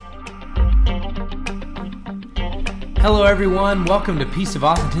Hello, everyone. Welcome to Piece of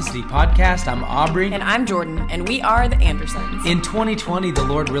Authenticity Podcast. I'm Aubrey. And I'm Jordan, and we are the Andersons. In 2020, the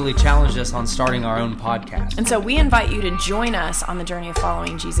Lord really challenged us on starting our own podcast. And so we invite you to join us on the journey of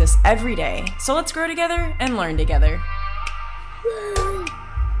following Jesus every day. So let's grow together and learn together.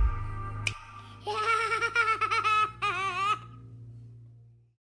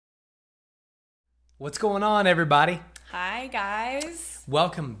 What's going on, everybody? Hi, guys.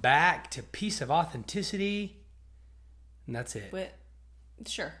 Welcome back to Piece of Authenticity. And that's it.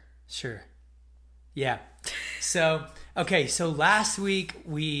 Sure. Yeah. So last week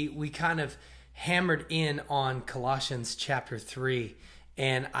we kind of hammered in on Colossians chapter 3.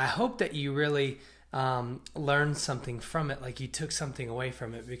 And I hope that you really learned something from it, like you took something away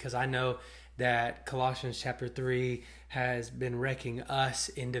from it, because I know that Colossians chapter 3 has been wrecking us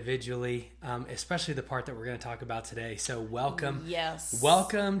individually, especially the part that we're going to talk about today. So welcome. Yes.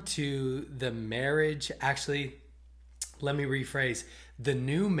 Welcome to the marriage. Actually, let me rephrase, the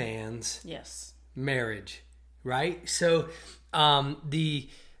new man's marriage, right? So there's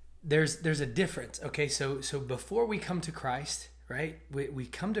a difference. Okay, so before we come to Christ, right? We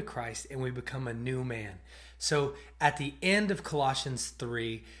come to Christ and we become a new man. So at the end of Colossians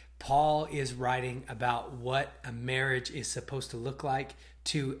 3, Paul is writing about what a marriage is supposed to look like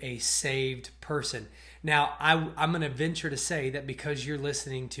to a saved person. Now, I'm going to venture to say that because you're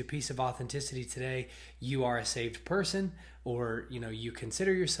listening to Piece of Authenticity today, you are a saved person, or you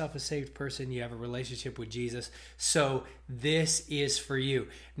consider yourself a saved person, you have a relationship with Jesus. So this is for you.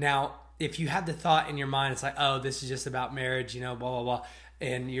 Now, if you had the thought in your mind, it's like, oh, this is just about marriage, blah, blah, blah,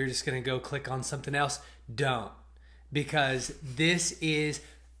 and you're just going to go click on something else, don't. Because this is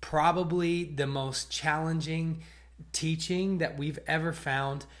probably the most challenging teaching that we've ever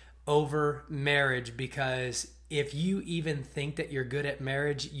found over marriage, because if you even think that you're good at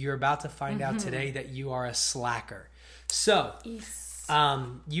marriage, you're about to find out today that you are a slacker. So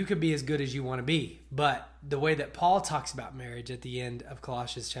you could be as good as you want to be, but the way that Paul talks about marriage at the end of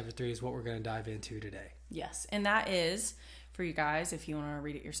Colossians chapter 3 is what we're going to dive into today. Yes, and that is, for you guys, if you want to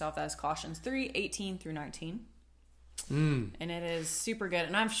read it yourself, that is Colossians 3:18 through 19. And it is super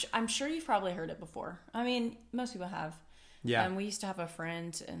good, and I'm sure you've probably heard it before. I mean, most people have. Yeah. And we used to have a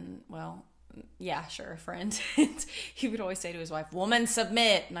friend, and a friend. He would always say to his wife, "Woman,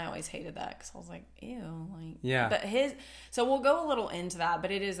 submit," and I always hated that because I was like, "Ew," like. Yeah. But so we'll go a little into that,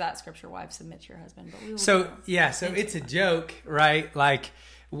 but it is that scripture, "Wives, submit to your husband." But we will so it's a joke, right? Like,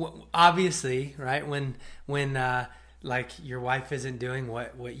 obviously, right? When like your wife isn't doing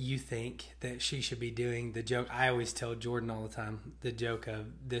what you think that she should be doing, the joke, I always tell Jordan all the time, the joke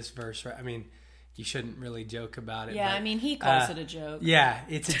of this verse, right? I mean, you shouldn't really joke about it. Yeah, but, I mean, he calls it a joke. Yeah,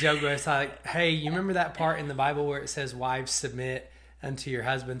 it's a joke where it's like, hey, you remember that part in the Bible where it says, "Wives, submit unto your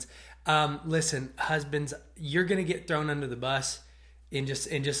husbands"? Listen, husbands, you're going to get thrown under the bus in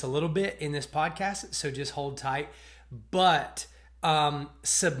just a little bit in this podcast, so just hold tight. But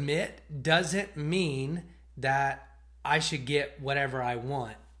submit doesn't mean that I should get whatever I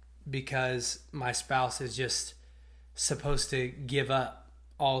want because my spouse is just supposed to give up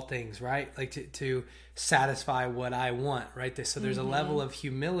all things, right? Like to satisfy what I want, right? So there's a level of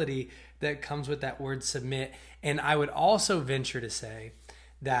humility that comes with that word submit. And I would also venture to say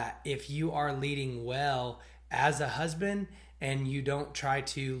that if you are leading well as a husband and you don't try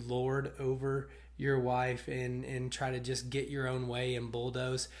to lord over your wife and try to just get your own way and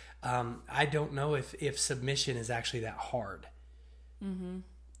bulldoze, I don't know if submission is actually that hard.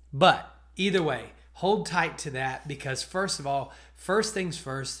 But either way, hold tight to that, because first things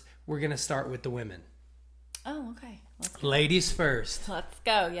first, we're going to start with the women. Oh, okay. Ladies first. Let's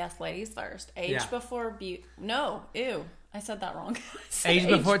go. Yes, ladies first. Age before beauty. No, ew. I said that wrong. Age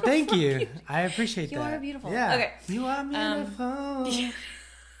before. Thank you. Beauty. I appreciate that. You are beautiful. Yeah. Okay. You are beautiful.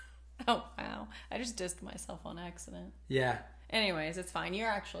 Oh, wow. I just dissed myself on accident. Yeah. Anyways, it's fine. You're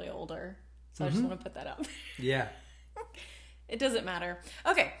actually older. So I just want to put that out. Yeah. It doesn't matter.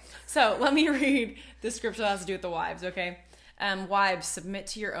 Okay. So let me read the scripture that has to do with the wives, okay? Wives, submit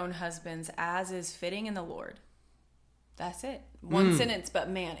to your own husbands as is fitting in the Lord. That's it. One sentence, but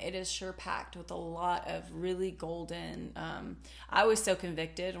man, it is sure packed with a lot of really golden. I was so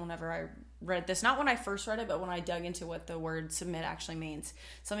convicted whenever I read this, not when I first read it, but when I dug into what the word submit actually means.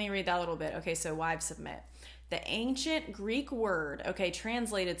 So let me read that a little bit. Okay, so wives, submit. The ancient Greek word,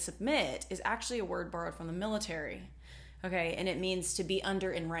 translated submit, is actually a word borrowed from the military. Okay, and it means to be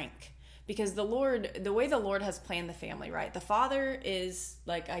under in rank. Because the way the Lord has planned the family, right? The father is,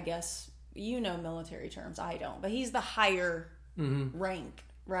 like, I guess, military terms. I don't. But he's the higher rank,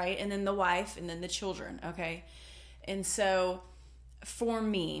 right? And then the wife, and then the children, okay? And so, for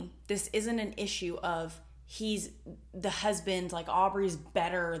me, this isn't an issue of the husband, like Aubrey's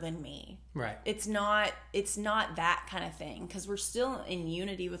better than me. Right. It's not that kind of thing, because we're still in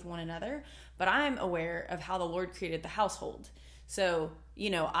unity with one another, but I'm aware of how the Lord created the household. So,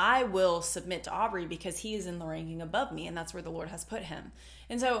 I will submit to Aubrey because he is in the ranking above me, and that's where the Lord has put him.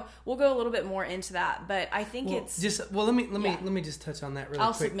 And so we'll go a little bit more into that, but I think let me just touch on that really quick.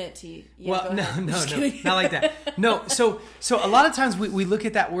 I'll submit to you. No, not like that. No, so a lot of times we look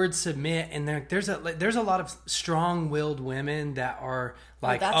at that word submit, and there's a lot of strong-willed women that are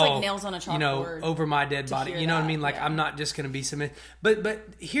like, that's like nails on a chalkboard, over my dead body. You know what I mean? Like, yeah. I'm not just going to be submit. But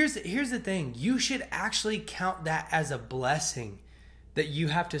here's the thing: you should actually count that as a blessing, that you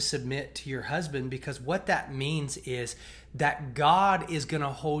have to submit to your husband, because what that means is that God is going to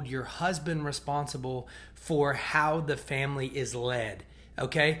hold your husband responsible for how the family is led.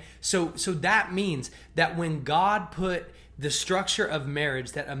 Okay? So that means that when God put the structure of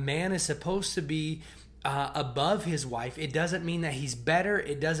marriage, that a man is supposed to be above his wife, it doesn't mean that he's better.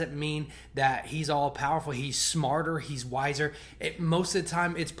 It doesn't mean that he's all powerful. He's smarter. He's wiser. Most of the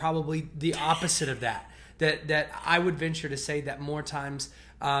time, it's probably the opposite of that. That I would venture to say that more times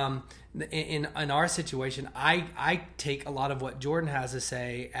in our situation, I take a lot of what Jordan has to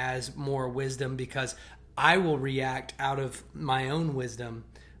say as more wisdom, because I will react out of my own wisdom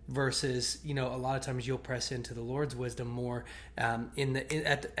versus, a lot of times you'll press into the Lord's wisdom more at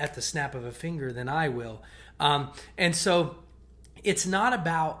the snap of a finger than I will. And so it's not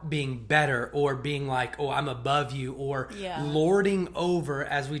about being better or being like, oh, I'm above you, or lording over,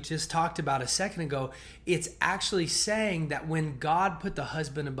 as we just talked about a second ago. It's actually saying that when God put the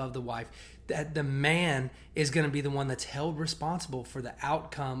husband above the wife, that the man is going to be the one that's held responsible for the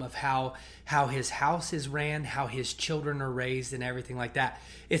outcome of how his house is ran, how his children are raised, and everything like that.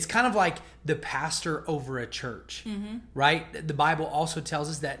 It's kind of like the pastor over a church, right? The Bible also tells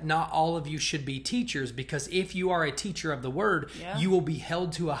us that not all of you should be teachers, because if you are a teacher of the word, you will be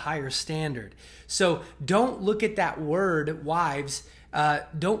held to a higher standard. So don't look at that word, wives,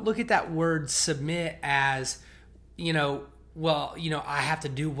 don't look at that word submit as, I have to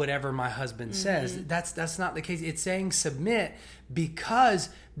do whatever my husband says. That's not the case. It's saying submit because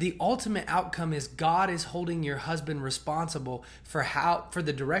the ultimate outcome is God is holding your husband responsible for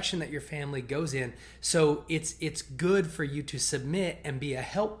the direction that your family goes in. So it's good for you to submit and be a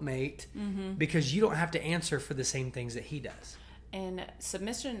helpmate, because you don't have to answer for the same things that he does. And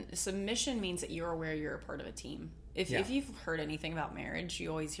submission means that you're aware you're a part of a team. If you've heard anything about marriage, you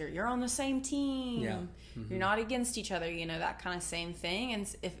always hear you're on the same team. Yeah. You're not against each other, that kind of same thing.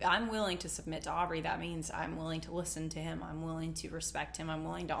 And if I'm willing to submit to Aubrey, that means I'm willing to listen to him. I'm willing to respect him. I'm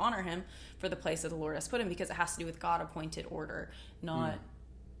willing to honor him for the place that the Lord has put him, because it has to do with God-appointed order, not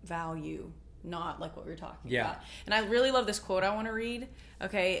value, not like what we were talking about. And I really love this quote I want to read.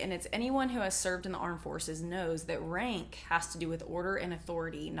 Okay, and it's, anyone who has served in the armed forces knows that rank has to do with order and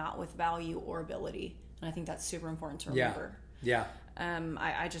authority, not with value or ability. And I think that's super important to remember. Yeah.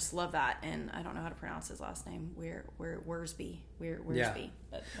 I just love that, and I don't know how to pronounce his last name. Worsby.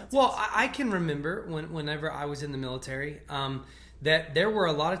 Well, I can remember whenever I was in the military, that there were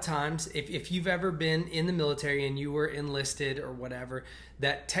a lot of times, if you've ever been in the military and you were enlisted or whatever,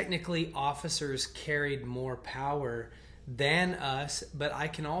 that technically officers carried more power than us. But I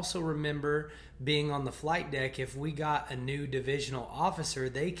can also remember being on the flight deck, if we got a new divisional officer,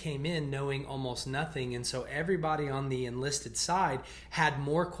 they came in knowing almost nothing. And so everybody on the enlisted side had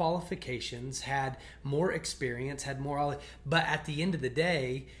more qualifications, had more experience, had more. But at the end of the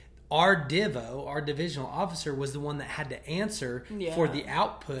day, our divo, our divisional officer, was the one that had to answer for the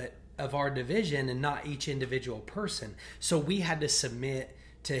output of our division and not each individual person. So we had to submit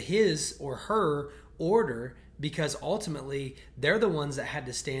to his or her order, because ultimately they're the ones that had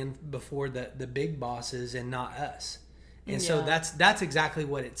to stand before the big bosses and not us. And so that's exactly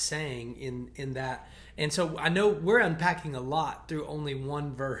what it's saying in that. And so I know we're unpacking a lot through only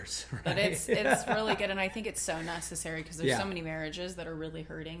one verse, right? But it's really good, and I think it's so necessary, because there's so many marriages that are really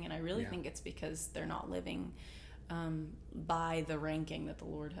hurting, and I really think it's because they're not living by the ranking that the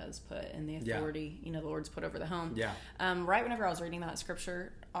Lord has put, and the authority the Lord's put over the home. Right whenever I was reading that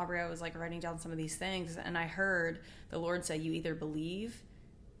scripture, Aubrey, I was like writing down some of these things, and I heard the Lord say, you either believe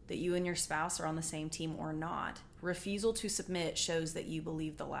that you and your spouse are on the same team or not. Refusal to submit shows that you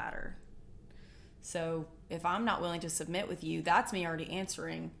believe the latter. So if I'm not willing to submit with you, that's me already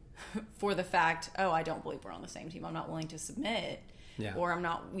answering for the fact, I don't believe we're on the same team. I'm not willing to submit. Or I'm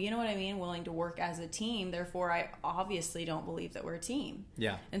not, willing to work as a team. Therefore, I obviously don't believe that we're a team.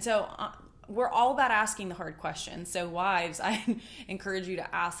 And so we're all about asking the hard question. So wives, I encourage you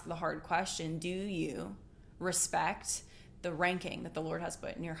to ask the hard question. Do you respect the ranking that the Lord has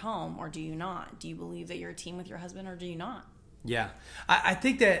put in your home, or do you not? Do you believe that you're a team with your husband, or do you not? Yeah. I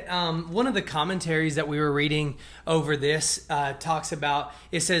think that one of the commentaries that we were reading over this talks about,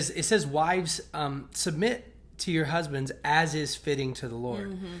 it says wives, submit to your husbands as is fitting to the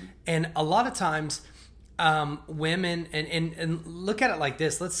Lord. And a lot of times women, and look at it like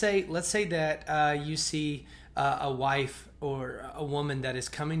this. Let's say that you see a wife or a woman that is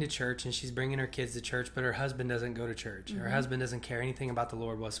coming to church and she's bringing her kids to church, but her husband doesn't go to church. Her husband doesn't care anything about the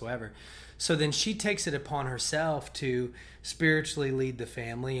Lord whatsoever. So then she takes it upon herself to spiritually lead the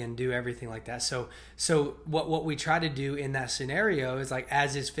family and do everything like that. So what we try to do in that scenario is like,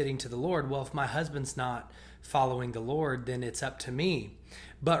 as is fitting to the Lord. Well, if my husband's not following the Lord, then it's up to me.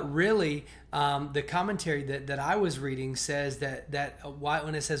 But really, the commentary that I was reading says that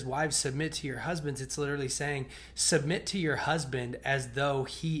when it says wives submit to your husbands, it's literally saying submit to your husband as though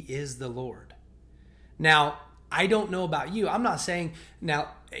he is the Lord. Now, I don't know about you. I'm not saying, now,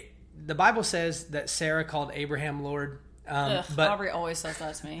 the Bible says that Sarah called Abraham Lord. But Aubrey always says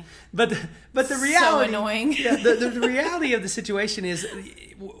that to me. But the reality, so annoying. Yeah, the reality of the situation is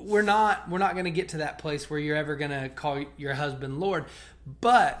we're not going to get to that place where you're ever going to call your husband Lord.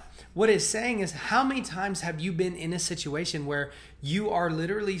 But what it's saying is, how many times have you been in a situation where you are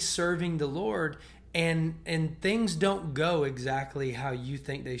literally serving the Lord and things don't go exactly how you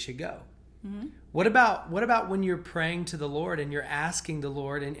think they should go? Mm-hmm. What about when you're praying to the Lord and you're asking the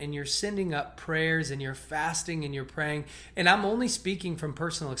Lord and you're sending up prayers and you're fasting and you're praying? And I'm only speaking from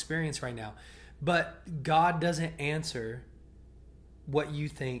personal experience right now, but God doesn't answer what you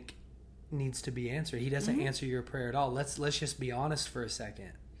think needs to be answered. He doesn't answer your prayer at all. Let's just be honest for a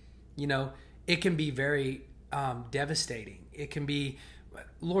second. You know, it can be very devastating. It can be,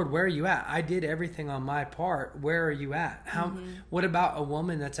 Lord, where are you at? I did everything on my part. Where are you at? What about a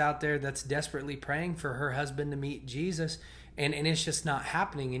woman that's out there that's desperately praying for her husband to meet Jesus, and it's just not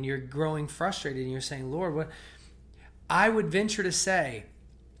happening, and you're growing frustrated and you're saying, Lord, what? I would venture to say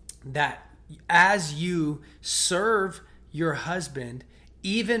that as you serve your husband,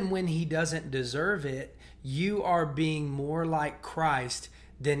 even when he doesn't deserve it, you are being more like Christ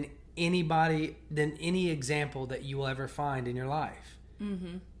than any example that you will ever find in your life.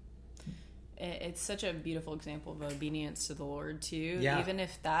 Mm-hmm. It's such a beautiful example of obedience to the Lord too. Yeah. Even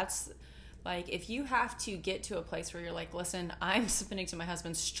if that's like, if you have to get to a place where you're like, listen, I'm submitting to my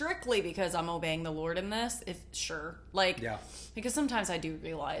husband strictly because I'm obeying the Lord in this. Because sometimes I do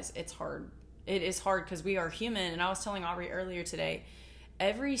realize it's hard. It is hard because we are human. And I was telling Aubrey earlier today,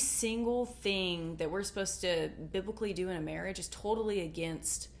 every single thing that we're supposed to biblically do in a marriage is totally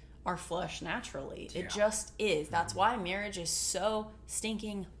against our flesh naturally. It just is. That's why marriage is so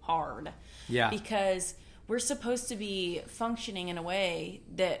stinking hard. Yeah. Because we're supposed to be functioning in a way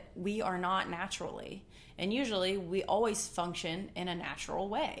that we are not naturally. And usually we always function in a natural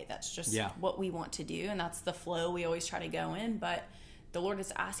way. That's just what we want to do. And that's the flow we always try to go in. But the Lord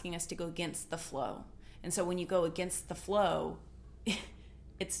is asking us to go against the flow. And so when you go against the flow,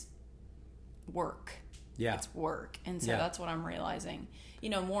 it's work. Yeah. It's work. And so that's what I'm realizing,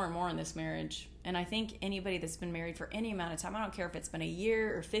 more and more in this marriage. And I think anybody that's been married for any amount of time, I don't care if it's been a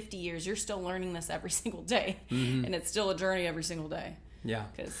year or 50 years, you're still learning this every single day. Mm-hmm. And it's still a journey every single day. Yeah.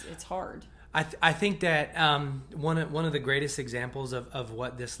 Because it's hard. I think that one of the greatest examples of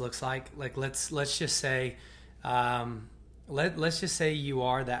what this looks like let's just say, let's just say you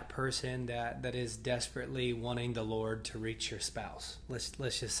are that person that is desperately wanting the Lord to reach your spouse. Let's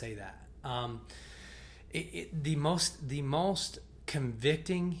just say that. The most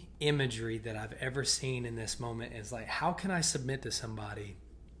convicting imagery that I've ever seen in this moment is like, how can I submit to somebody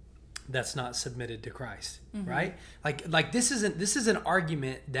that's not submitted to Christ? Mm-hmm. Right? Like this is an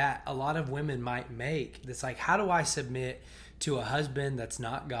argument that a lot of women might make. That's like, how do I submit to a husband that's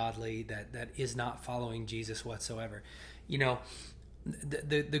not godly, that is not following Jesus whatsoever?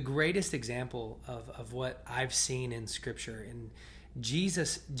 The greatest example of what I've seen in Scripture, and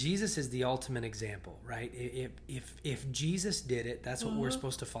Jesus is the ultimate example, right? If Jesus did it, that's what we're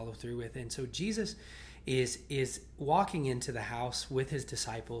supposed to follow through with. And so Jesus is walking into the house with his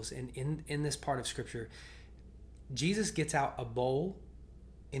disciples, and in this part of Scripture, Jesus gets out a bowl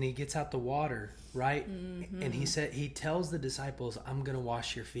and he gets out the water, right? Mm-hmm. And he tells the disciples, I'm going to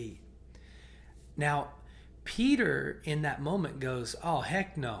wash your feet. Now, Peter in that moment goes, oh,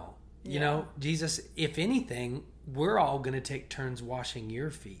 heck no. Jesus, if anything, we're all going to take turns washing your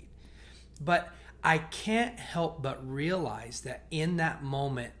feet. But I can't help but realize that in that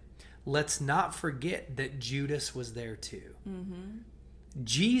moment, let's not forget that Judas was there too. Mm-hmm.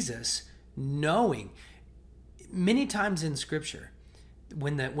 Jesus, knowing, many times in Scripture,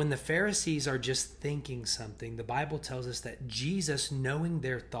 when the Pharisees are just thinking something, the Bible tells us that Jesus, knowing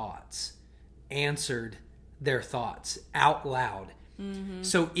their thoughts, answered their thoughts out loud.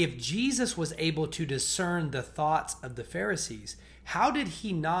 So if Jesus was able to discern the thoughts of the Pharisees, how did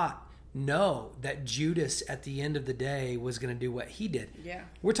he not know that Judas at the end of the day was going to do what he did? Yeah.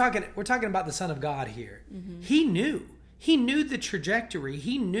 We're talking about the Son of God here. He knew the trajectory.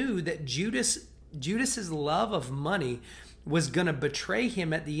 He knew that Judas's love of money was going to betray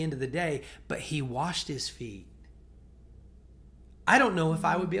him at the end of the day, but he washed his feet. I don't know if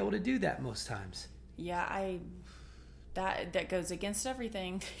I would be able to do that most times. Yeah, that goes against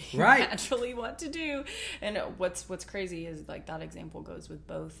everything you Right. naturally want to do. And what's crazy is like that example goes with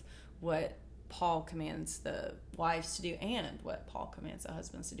both what Paul commands the wives to do and what Paul commands the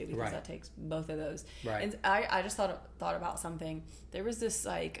husbands to do, because Right. that takes both of those. Right. And I just thought about something. There was this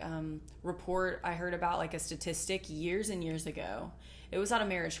like report I heard about, like a statistic years and years ago. It was at a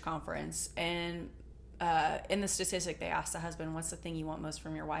marriage conference, and in the statistic they asked the husband, what's the thing you want most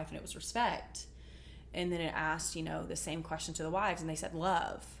from your wife? And it was respect. And then it asked, the same question to the wives, and they said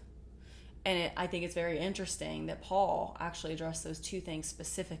love. And I think it's very interesting that Paul actually addressed those two things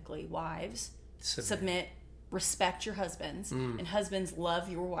specifically. Wives, submit, respect your husbands, and husbands, love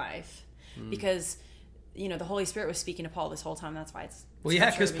your wife. Because, the Holy Spirit was speaking to Paul this whole time. That's why it's... Well,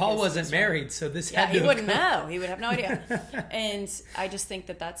 yeah, because Paul wasn't married, so this had to he wouldn't come. know. He would have no idea. And I just think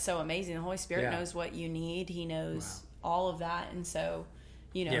that that's so amazing. The Holy Spirit knows what you need. He knows all of that. And so...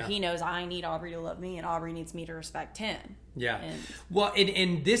 He knows I need Aubrey to love me, and Aubrey needs me to respect him. Yeah.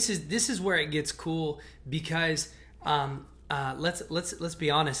 And this is where it gets cool, because let's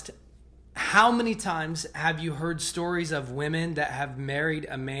be honest. How many times have you heard stories of women that have married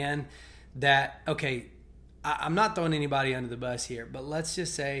a man that, okay, I'm not throwing anybody under the bus here, but let's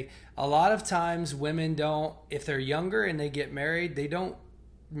just say a lot of times women don't, if they're younger and they get married, they don't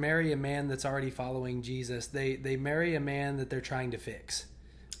marry a man that's already following Jesus. They marry a man that they're trying to fix.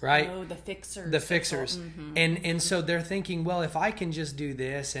 Right? Oh, the fixers. The fixers. And so they're thinking, well, if I can just do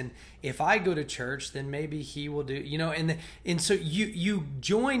this, and if I go to church, then maybe he will do, and so you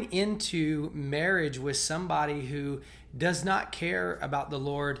join into marriage with somebody who does not care about the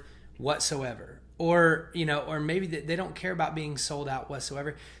Lord whatsoever. Or maybe they don't care about being sold out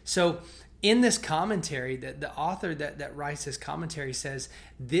whatsoever. So in this commentary, the author that writes this commentary says,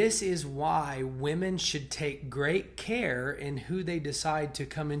 this is why women should take great care in who they decide to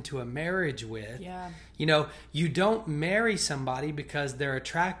come into a marriage with. Yeah. You don't marry somebody because they're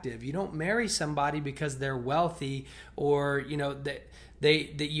attractive. You don't marry somebody because they're wealthy, or,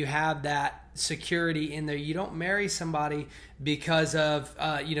 that you have that security in there. You don't marry somebody because of,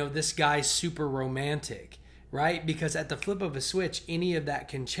 this guy's super romantic, right? Because at the flip of a switch, any of that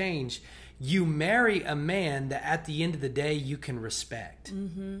can change. You marry a man that at the end of the day you can respect.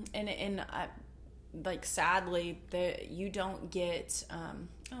 Mm-hmm. And sadly, you don't get.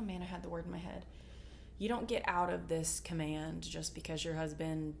 Oh man, I had the word in my head. You don't get out of this command just because your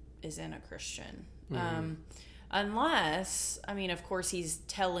husband isn't a Christian, unless, of course, he's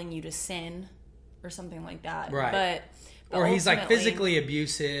telling you to sin or something like that. Right. But or he's like physically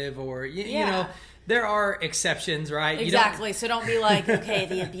abusive, or you know. There are exceptions, right? Exactly. So don't be like, okay,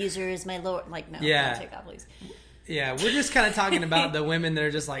 the abuser is my Lord. Like, no, don't take that, please. Yeah, we're just kind of talking about the women that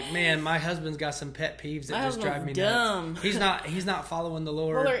are just like, man, my husband's got some pet peeves that just drive me nuts. He's not following the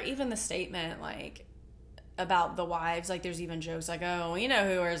Lord. Well, or even the statement like about the wives, like there's even jokes like, oh,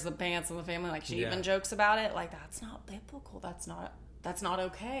 who wears the pants in the family? Like she even jokes about it. Like that's not biblical. That's not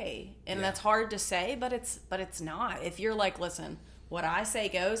okay. And that's hard to say, but it's not. If you're like, listen, what I say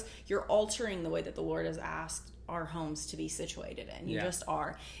goes, you're altering the way that the Lord has asked our homes to be situated in. You just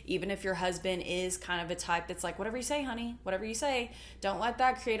are. Even if your husband is kind of a type that's like, whatever you say, honey, whatever you say, don't let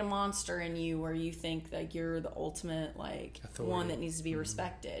that create a monster in you where you think that you're the ultimate authority, one that needs to be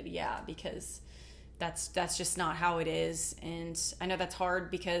respected. Yeah, because that's just not how it is. And I know that's hard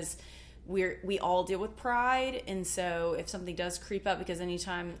because we all deal with pride, and so if something does creep up, because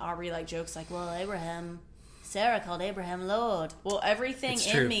anytime Aubrey jokes well, Sarah called Abraham Lord. Well, everything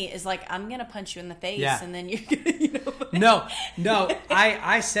in me is like, I'm gonna punch you in the face, and then you're gonna, No.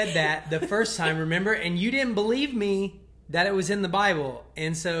 I said that the first time, remember, and you didn't believe me that it was in the Bible,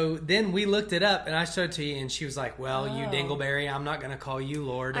 and so then we looked it up, and I showed it to you, and she was like, "Well, you dingleberry, I'm not gonna call you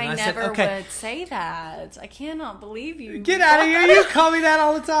Lord." And I never said, "Okay." would say that. I cannot believe you. Get out of here! You call me that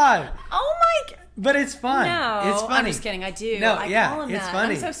all the time. Oh my God. But it's fun. No, it's funny. I'm just kidding. I do. No, I call him it's that.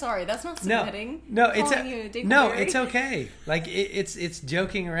 funny. I'm so sorry. That's not submitting. No, it's okay. It's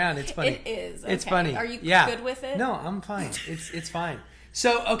joking around. It's funny. It is. It's okay. funny. Are you good with it? No, I'm fine. It's fine.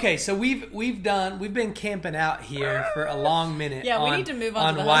 So okay, so we've been camping out here for a long minute. Yeah, we need to move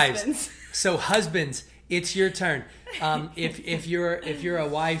on to the husbands. So husbands, it's your turn. If you're a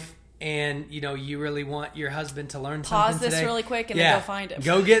wife and you really want your husband to learn something today, pause this really quick and then go find him.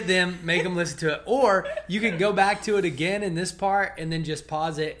 Go get them, make them listen to it, or you can go back to it again in this part and then just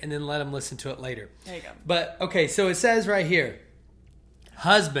pause it and then let them listen to it later. There you go. But okay, so it says right here,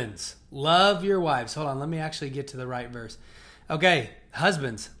 husbands, love your wives. Hold on, let me actually get to the right verse. Okay,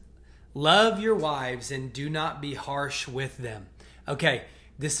 husbands, love your wives and do not be harsh with them. Okay,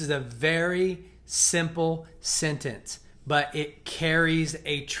 this is a very simple sentence, but it carries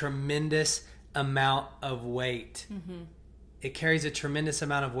a tremendous amount of weight. Mm-hmm. It carries a tremendous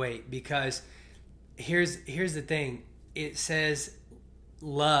amount of weight because here's the thing. It says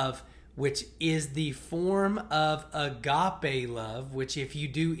love, which is the form of agape love, which if you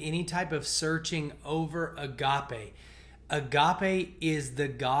do any type of searching over agape is the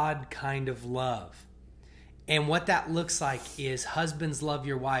God kind of love. And what that looks like is husbands, love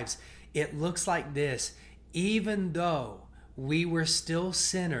your wives. It looks like this. Even though we were still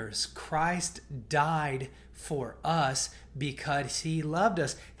sinners, Christ died for us because he loved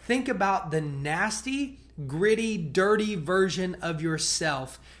us. Think about the nasty, gritty, dirty version of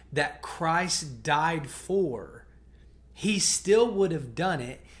yourself that Christ died for. He still would have done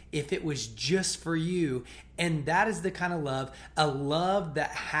it if it was just for you. And that is the kind of love, a love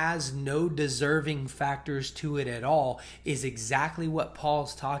that has no deserving factors to it at all, is exactly what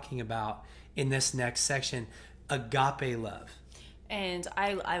Paul's talking about in this next section, agape love. And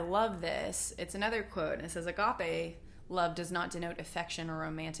I love this. It's another quote, and it says, agape love does not denote affection or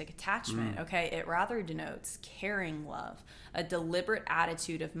romantic attachment, okay? It rather denotes caring love, a deliberate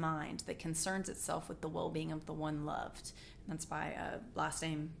attitude of mind that concerns itself with the well-being of the one loved. That's by last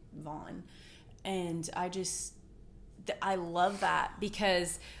name Vaughn. And I love that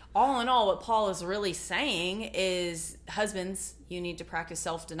because all in all, what Paul is really saying is, husbands, you need to practice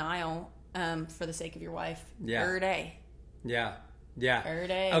self-denial for the sake of your wife every day. Yeah. Every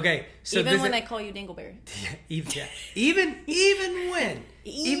day. Okay. So even when they call you Dingleberry. Even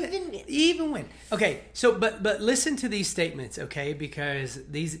when. Okay. So but listen to these statements, okay? Because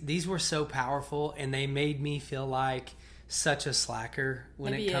these were so powerful and they made me feel like such a slacker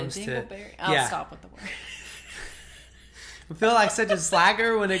when it comes to. I'll stop with the word. I feel like such a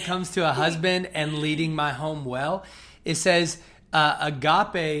slacker when it comes to a husband and leading my home well. It says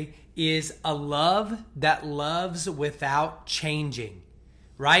agape is a love that loves without changing,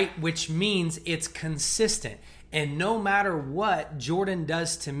 right? Which means it's consistent. And no matter what Jordan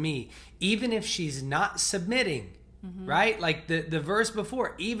does to me, even if she's not submitting, right? Like the verse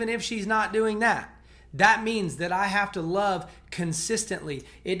before, even if she's not doing that, that means that I have to love consistently.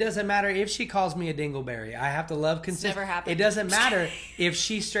 It doesn't matter if she calls me a dingleberry. I have to love consistently. Never happened. It doesn't matter if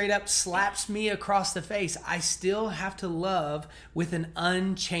she straight up slaps me across the face. I still have to love with an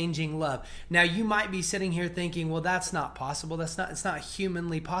unchanging love. Now, you might be sitting here thinking, well, that's not possible. It's not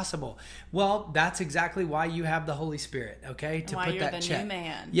humanly possible. Well, that's exactly why you have the Holy Spirit, okay? To why put you're that the check. new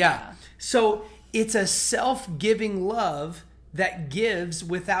man. Yeah. So it's a self-giving love that gives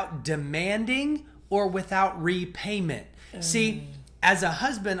without demanding or without repayment. See, as a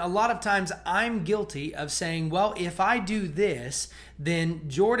husband, a lot of times I'm guilty of saying, well, if I do this, then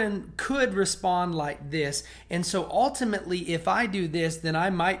Jordan could respond like this. And so ultimately, if I do this, then I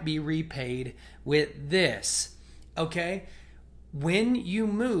might be repaid with this. Okay? When you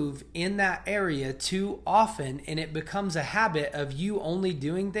move in that area too often and it becomes a habit of you only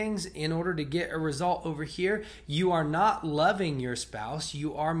doing things in order to get a result over here, you are not loving your spouse,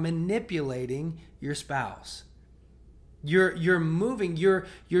 you are manipulating your spouse. You're moving,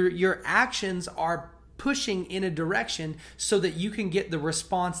 your actions are pushing in a direction so that you can get the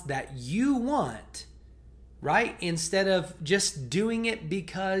response that you want, right? Instead of just doing it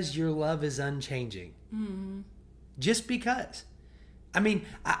because your love is unchanging. Mm-hmm. Just because. I mean,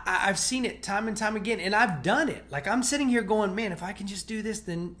 I've seen it time and time again, and I've done it. Like, I'm sitting here going, man, if I can just do this,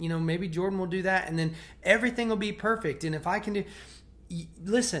 then, maybe Jordan will do that, and then everything will be perfect. And if I can do...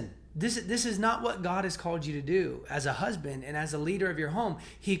 Listen, this is not what God has called you to do as a husband and as a leader of your home.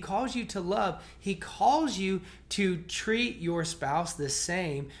 He calls you to love. He calls you to treat your spouse the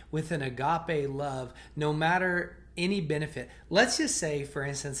same with an agape love, no matter any benefit. Let's just say, for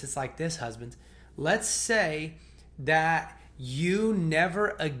instance, it's like this, husbands. Let's say that you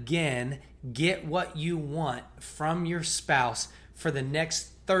never again get what you want from your spouse for the next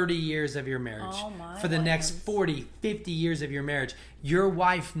 30 years of your marriage. Oh my for the next 40, 50 years of your marriage. Your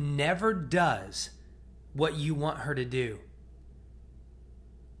wife never does what you want her to do.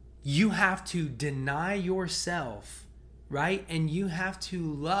 You have to deny yourself, right? And you have to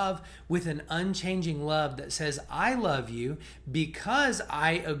love with an unchanging love that says, I love you because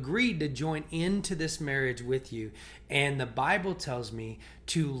I agreed to join into this marriage with you. And the Bible tells me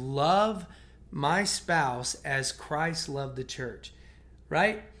to love my spouse as Christ loved the church,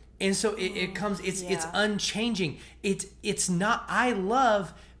 right? And so it comes, it's unchanging. It's not, I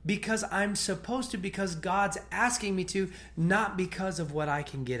love because I'm supposed to, because God's asking me to, not because of what I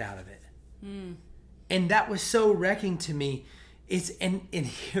can get out of it. And that was so wrecking to me. It's and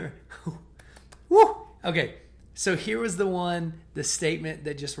here, woo. Okay, so here was the statement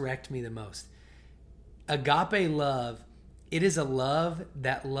that just wrecked me the most. Agape love, it is a love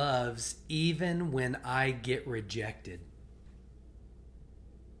that loves even when I get rejected.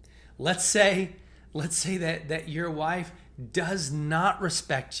 Let's say that your wife does not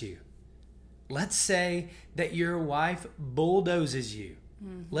respect you. Let's say that your wife bulldozes you.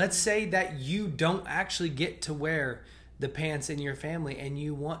 Let's say that you don't actually get to wear the pants in your family and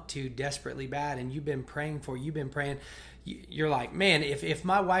you want to desperately bad, and you've been praying. You're like, man, if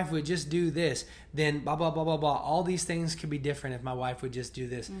my wife would just do this, then blah, blah, blah, blah, blah. All these things could be different if my wife would just do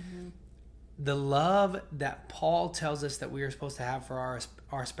this. The love that Paul tells us that we are supposed to have for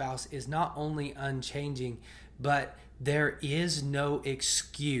our spouse is not only unchanging, but there is no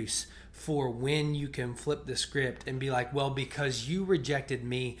excuse for when you can flip the script and be like, well, because you rejected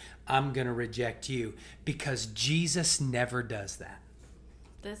me, I'm going to reject you. Because Jesus never does that.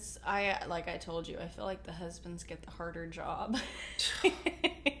 Like I told you, I feel like the husbands get the harder job.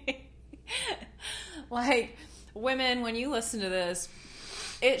 Like, women, when you listen to this,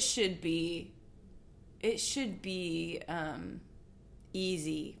 it should be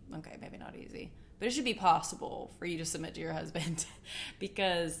easy. Okay, maybe not easy, but it should be possible for you to submit to your husband.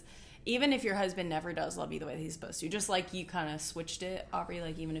 Because even if your husband never does love you the way that he's supposed to, just like you kind of switched it, Aubrey,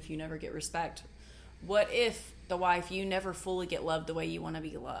 like even if you never get respect, what if the wife, you never fully get loved the way you want to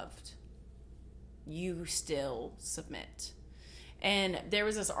be loved? You still submit. And there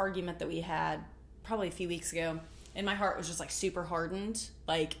was this argument that we had probably a few weeks ago, and my heart was just like super hardened.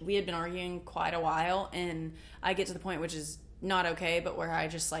 Like, we had been arguing quite a while, and I get to the point, which is not okay, but where I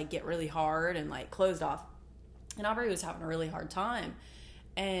just like get really hard and like closed off. And Aubrey was having a really hard time.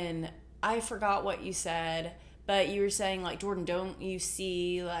 And I forgot what you said, but you were saying like, Jordan, don't you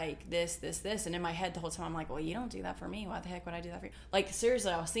see like this? And in my head the whole time, I'm like, well, you don't do that for me. Why the heck would I do that for you? Like,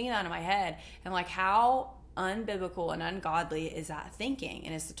 seriously, I was thinking that in my head, and like, how unbiblical and ungodly is that thinking?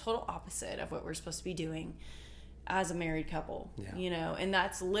 And it's the total opposite of what we're supposed to be doing as a married couple, you know? And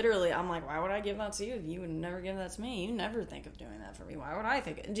that's literally, I'm like, why would I give that to you if you would never give that to me? You never think of doing that for me. Why would I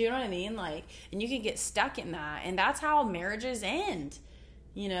think it? Do you know what I mean? Like, and you can get stuck in that, and that's how marriages end.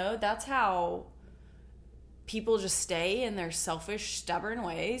 You know, that's how people just stay in their selfish, stubborn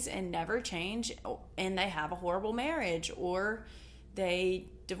ways and never change, and they have a horrible marriage, or they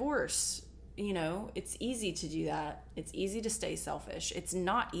divorce. You know, it's easy to do that. It's easy to stay selfish. It's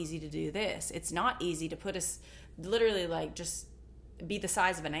not easy to do this. It's not easy to put us, literally, like, just be the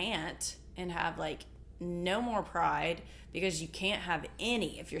size of an ant and have like no more pride, because you can't have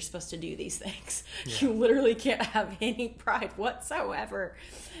any if you're supposed to do these things. You literally can't have any pride whatsoever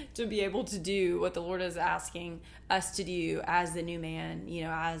to be able to do what the Lord is asking us to do as the new man, you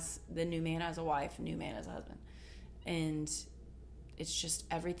know, as the new man as a wife, new man as a husband. And it's just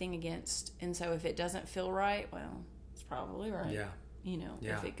everything against. And so if it doesn't feel right, well, it's probably right. Yeah. You know,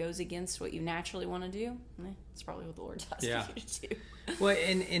 if it goes against what you naturally want to do, it's probably what the Lord's asking you to do. Well,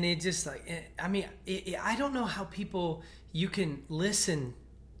 and it just like, I mean, I don't know how you can listen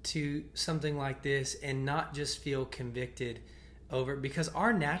to something like this and not just feel convicted over it, because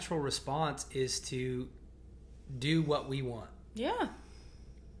our natural response is to do what we want. Yeah.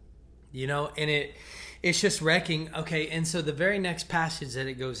 You know, and it's just wrecking. Okay, and so the very next passage that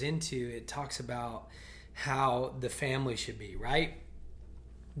it goes into, it talks about how the family should be, right?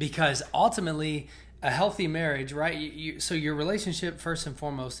 Because ultimately, a healthy marriage, right? So your relationship, first and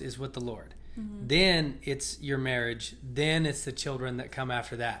foremost, is with the Lord. Mm-hmm. Then it's your marriage. Then it's the children that come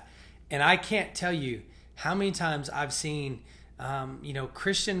after that. And I can't tell you how many times I've seen,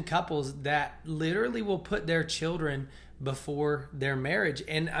 Christian couples that literally will put their children before their marriage.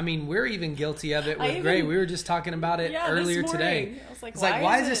 And I mean, we're even guilty of it with Gray. We were just talking about it earlier today. I was like,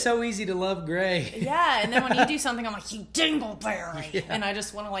 why is it so easy to love Gray? Yeah, and then when you do something, I'm like, you dingleberry. Yeah. And I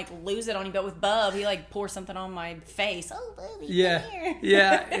just want to like lose it on you. But with Bub, he like pours something on my face. Oh, Bubby, yeah. Come here.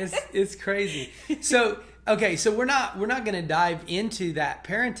 Yeah, it's crazy. So, okay, so we're not going to dive into that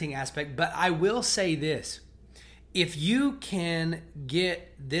parenting aspect, but I will say this. If you can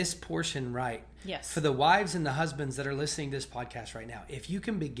get this portion right, yes, for the wives and the husbands that are listening to this podcast right now, if you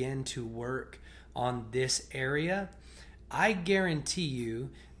can begin to work on this area, I guarantee you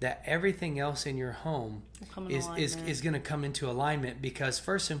that everything else in your home is going to come into alignment, because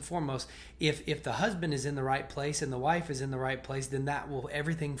first and foremost, if the husband is in the right place and the wife is in the right place, then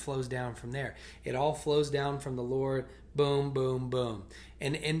everything flows down from there. It all flows down from the Lord. Boom, boom, boom.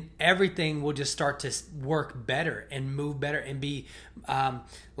 And everything will just start to work better and move better and be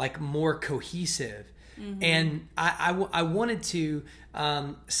like more cohesive. Mm-hmm. And I wanted to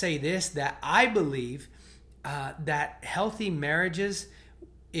say this, that I believe that healthy marriages,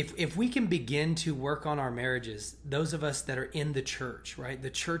 if we can begin to work on our marriages, those of us that are in the church, right, the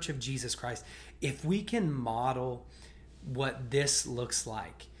church of Jesus Christ, if we can model what this looks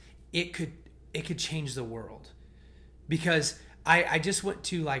like, it could change the world. Because I just went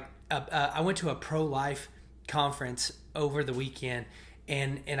to I went to a pro-life conference over the weekend,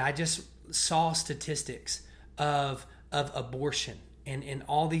 and I just saw statistics of abortion and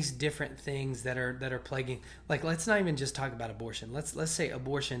all these different things that are plaguing. Like, let's not even just talk about abortion. Let's say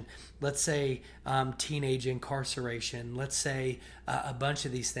abortion. Let's say teenage incarceration. Let's say a bunch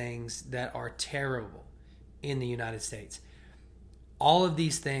of these things that are terrible in the United States. All of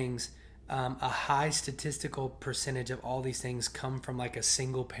these things, a high statistical percentage of all these things come from like a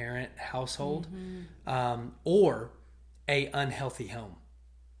single parent household, or a unhealthy home.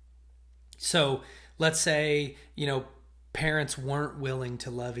 So let's say, parents weren't willing to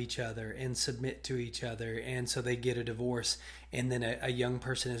love each other and submit to each other, and so they get a divorce, and then a young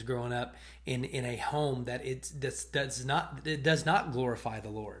person is growing up in a home that does not glorify the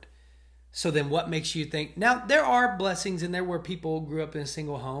Lord. So then what makes you think? Now, there are blessings in there where people grew up in a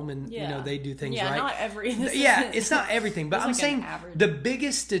single home and they do things right. Not every. It's not everything, but I'm saying the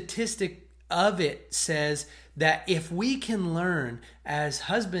biggest statistic of it says that if we can learn as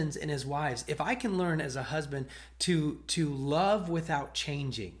husbands and as wives, if I can learn as a husband to love without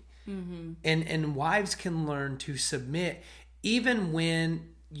changing, and wives can learn to submit even when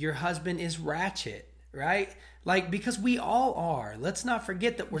your husband is ratchet, right? Like, because we all are. Let's not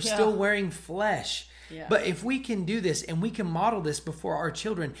forget that we're still wearing flesh. Yeah. But if we can do this and we can model this before our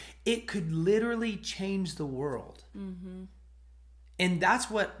children, it could literally change the world. Mm-hmm. And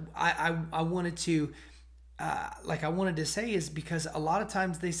that's what I wanted to I wanted to say, is because a lot of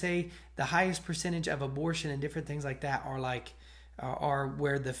times they say the highest percentage of abortion and different things like that are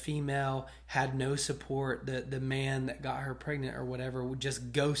where the female had no support. The man that got her pregnant or whatever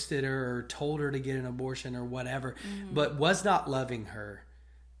just ghosted her or told her to get an abortion or whatever, but was not loving her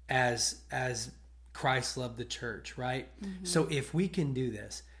as Christ loved the church, right? Mm-hmm. So if we can do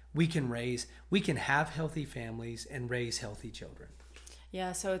this, we can have healthy families and raise healthy children.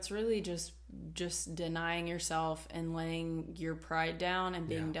 Yeah, so it's really just denying yourself and laying your pride down and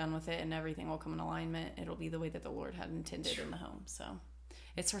being done with it, and everything will come in alignment. It'll be the way that the Lord had intended in the home. So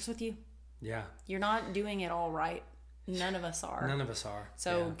it starts with you. Yeah. You're not doing it all right. None of us are.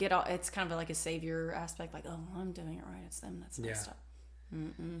 So it's kind of like a savior aspect, like, oh, I'm doing it right. It's them that's messed up.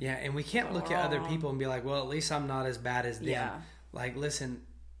 Mm-mm. Yeah, and we can't look at other people and be like, well, at least I'm not as bad as them. Yeah. Like, listen,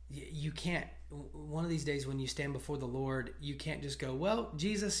 you can't. One of these days when you stand before the Lord, you can't just go, well,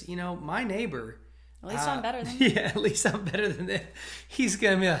 Jesus, my neighbor. At least I'm better than Yeah, at least I'm better than that. He's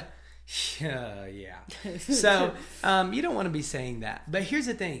going to be like, yeah. So you don't want to be saying that. But here's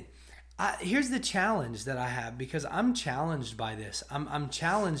the thing. Here's the challenge that I have, because I'm challenged by this. I'm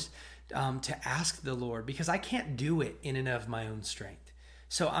challenged to ask the Lord, because I can't do it in and of my own strength.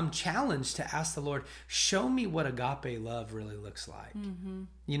 So I'm challenged to ask the Lord, show me what agape love really looks like. Mm-hmm.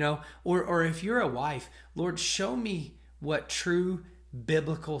 Or if you're a wife, Lord, show me what true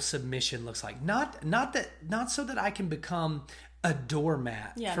biblical submission looks like. Not so that I can become a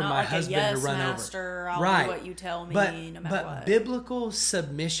doormat for my husband to run master, over. I'll do what you tell me, no matter what. Biblical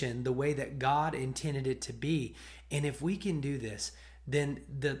submission, the way that God intended it to be. And if we can do this, then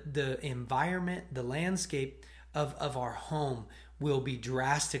the environment, the landscape of our home will be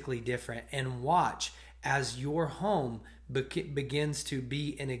drastically different. And watch as your home begins to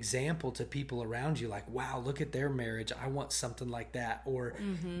be an example to people around you. Like, wow, look at their marriage. I want something like that. Or,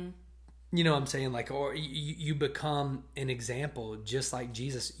 you know what I'm saying? Like, or you become an example just like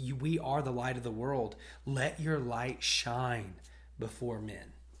Jesus. We are the light of the world. Let your light shine before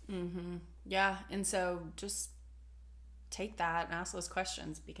men. Mm-hmm. Yeah. And so just take that and ask those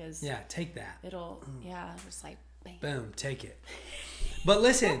questions, because take that. It'll, just like, bam. Boom, take it. But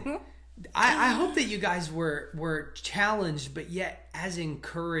listen, I hope that you guys were challenged, but yet as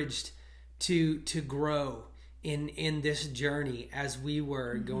encouraged to grow in this journey as we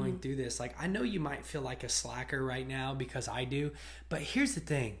were going through this. Like, I know you might feel like a slacker right now, because I do. But here's the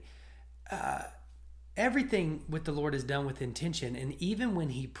thing. everything with the Lord is done with intention. And even when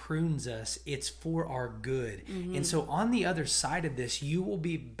he prunes us, it's for our good. And so on the other side of this, you will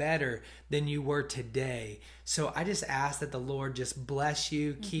be better than you were today. So I just ask that the Lord just bless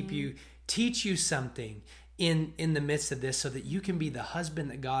you, keep you, teach you something in the midst of this, so that you can be the husband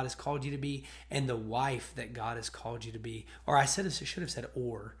that God has called you to be and the wife that God has called you to be. Or I should have said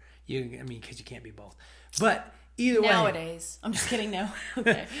or. Because you can't be both. But either way. Nowadays. I'm just kidding, no.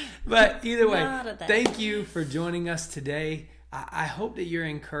 Okay. But either way, thank you for joining us today. I hope that you're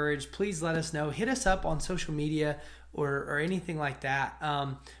encouraged. Please let us know. Hit us up on social media or anything like that.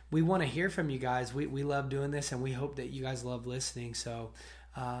 We want to hear from you guys. We love doing this, and we hope that you guys love listening. So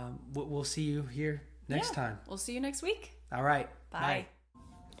we'll see you here next time. We'll see you next week. All right. Bye.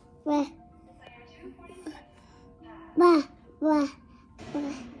 Bye.